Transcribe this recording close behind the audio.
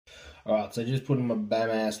Alright, so just putting my bam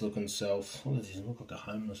ass looking self. What is this? I look like a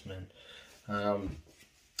homeless man. I'm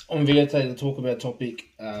here today to talk about a topic.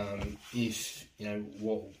 If you know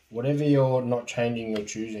whatever you're not changing, you're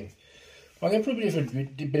choosing. I'm going to put a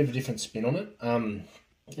bit of a different spin on it.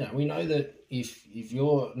 We know that if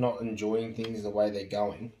you're not enjoying things the way they're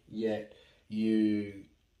going, yet you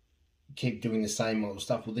keep doing the same old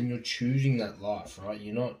stuff, well then you're choosing that life, right?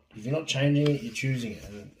 If you're not changing it, you're choosing it,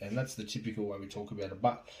 and that's the typical way we talk about it.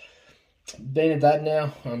 But being a dad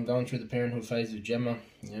now, I'm going through the parenthood phase with Gemma,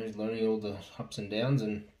 learning all the ups and downs,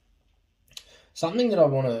 and something that I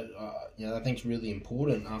want to, I think is really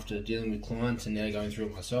important after dealing with clients and now going through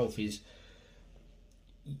it myself is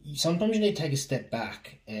sometimes you need to take a step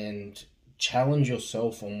back and challenge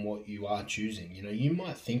yourself on what you are choosing. You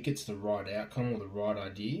might think it's the right outcome or the right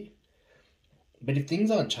idea, but if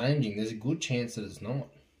things aren't changing, there's a good chance that it's not.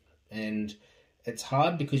 And it's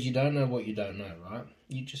hard because you don't know what you don't know, right?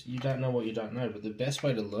 You don't know what you don't know, but the best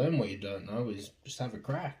way to learn what you don't know is just have a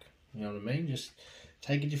crack. You know what I mean? Just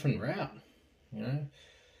take a different route,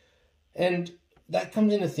 And that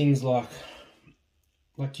comes into things like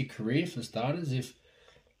your career, for starters. If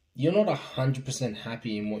you're not 100%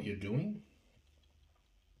 happy in what you're doing,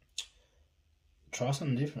 try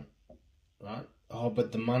something different, right? Oh,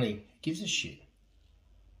 but the money gives a shit.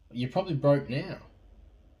 You're probably broke now.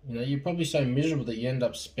 You're probably so miserable that you end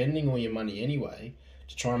up spending all your money anyway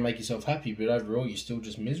to try and make yourself happy, but overall you're still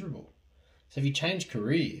just miserable. So if you change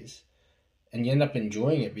careers and you end up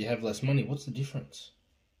enjoying it but you have less money, what's the difference?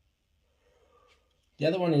 The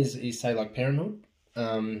other one is say like parenthood.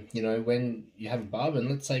 When you have a bub, and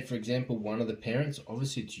let's say, for example, one of the parents,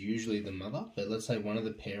 obviously it's usually the mother, but let's say one of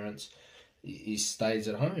the parents stays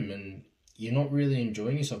at home and you're not really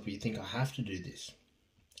enjoying yourself, but you think, I have to do this.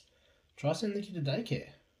 Try sending the kid to daycare,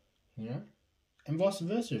 and vice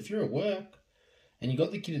versa. If you're at work and you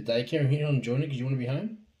got the kid at daycare and you're not enjoying it because you want to be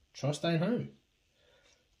home, try staying home.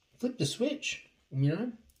 Flip the switch, Who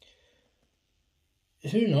knows,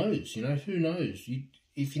 who knows?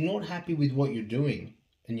 If you're not happy with what you're doing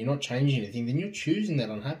and you're not changing anything, then you're choosing that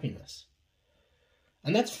unhappiness.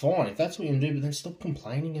 And that's fine if that's what you do, but then stop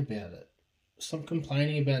complaining about it. Stop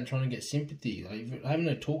complaining about trying to get sympathy. Like, having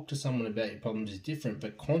to talk to someone about your problems is different,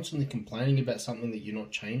 but constantly complaining about something that you're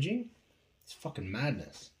not changing, it's fucking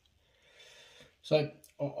madness. So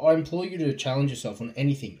I implore you to challenge yourself on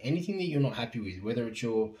anything that you're not happy with, whether it's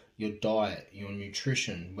your diet, your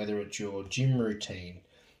nutrition, whether it's your gym routine,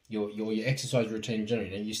 your exercise routine in general.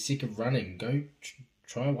 You're sick of running, go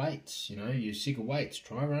try weights. You're sick of weights,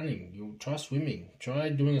 try running. You'll try swimming, try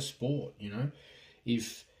doing a sport.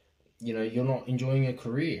 If you're not enjoying a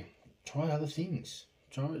career, try other things.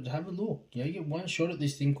 Try to have a look. You get one shot at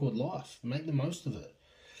this thing called life. Make the most of it.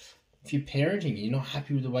 If you're parenting and you're not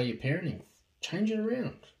happy with the way you're parenting, change it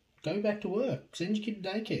around. Go back to work. Send your kid to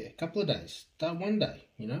daycare a couple of days. Start one day.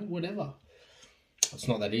 Whatever. It's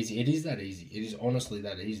not that easy. It is that easy. It is honestly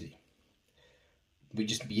that easy. We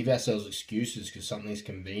just give ourselves excuses because something's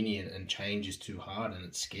convenient and change is too hard and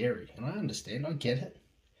it's scary. And I understand. I get it.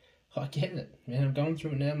 Man, I'm going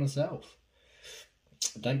through it now myself.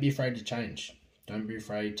 Don't be afraid to change. Don't be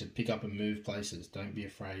afraid to pick up and move places. Don't be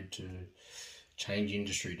afraid to change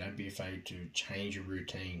industry. Don't be afraid to change your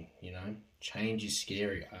routine. Change is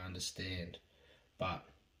scary, I understand. But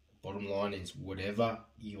bottom line is, whatever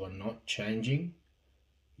you are not changing,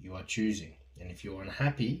 you are choosing. And if you're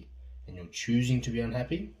unhappy and you're choosing to be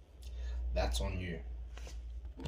unhappy, that's on you.